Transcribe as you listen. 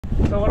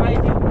So what I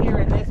do here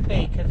in this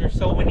bay, because there's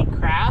so many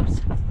crabs,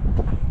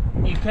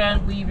 you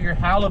can't leave your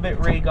halibut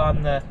rig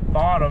on the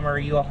bottom or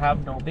you'll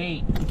have no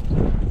bait.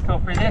 So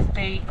for this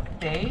bay,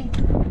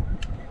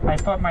 I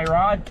put my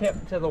rod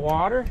tip to the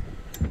water.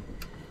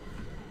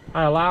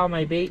 I allow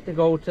my bait to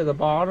go to the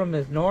bottom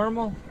as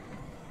normal.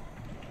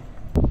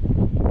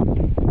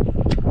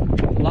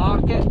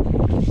 Lock it,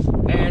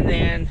 and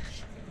then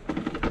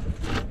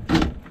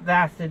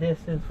that's the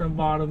distance from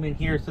bottom in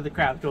here so the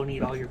crabs don't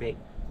eat all your bait.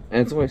 And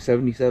it's only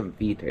 77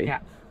 feet, hey? Yeah.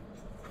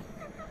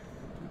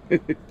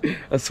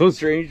 That's so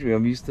strange to me.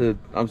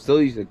 I'm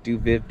still used to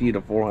 250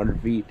 to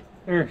 400 feet.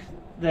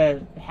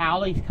 The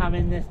hallies come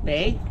in this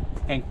bay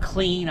and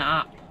clean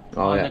up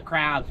on the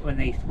crabs when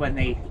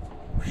they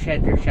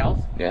shed their shells.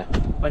 Yeah.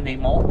 When they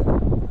molt,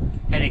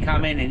 and they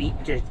come in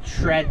and just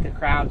shred the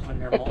crabs when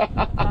they're molt.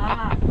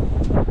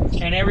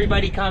 And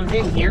everybody comes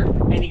in here,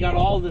 and you got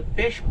all the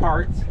fish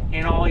parts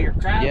and all your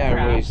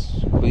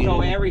crabs.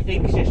 So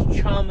everything's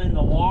just chumming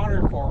the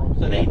water for them.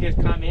 So they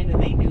just come in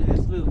and they do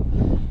this loop.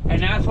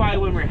 And that's why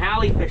when we're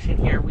halley fishing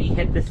here, we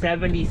hit the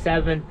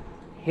 77,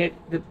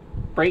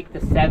 break the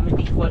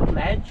 70-foot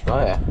ledge. Oh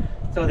yeah.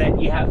 So that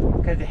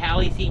because the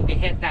halleys seem to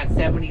hit that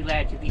 70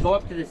 ledge. If you go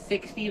up to the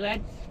 60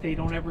 ledge, they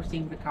don't ever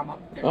seem to come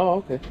up there. Oh,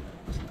 okay.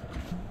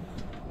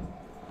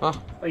 Huh.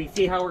 But you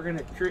see how we're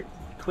gonna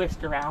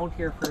twist around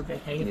here for a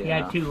bit. Hey, if you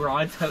had 2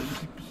 rods out,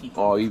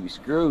 you'd be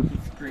screwed.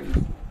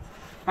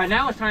 But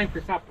now it's time for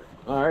supper.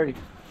 Alrighty.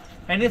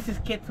 And this is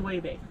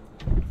Kitsaway Bay.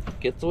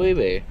 Kitsaway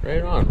Bay,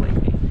 right on.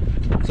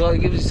 So it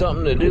gives you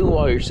something to do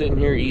while you're sitting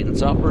here eating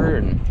supper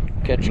and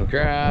catching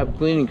crab,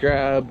 cleaning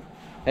crab,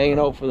 hanging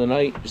out for the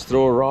night. Just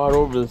throw a rod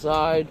over the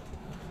side,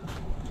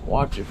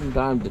 watch it from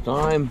time to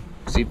time,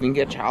 see if you can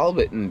catch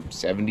halibut in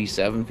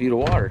 77 feet of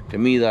water. To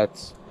me,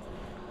 that's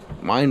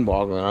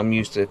mind-boggling. I'm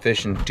used to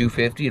fishing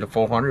 250 to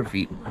 400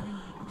 feet.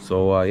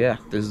 So yeah,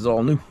 this is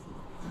all new.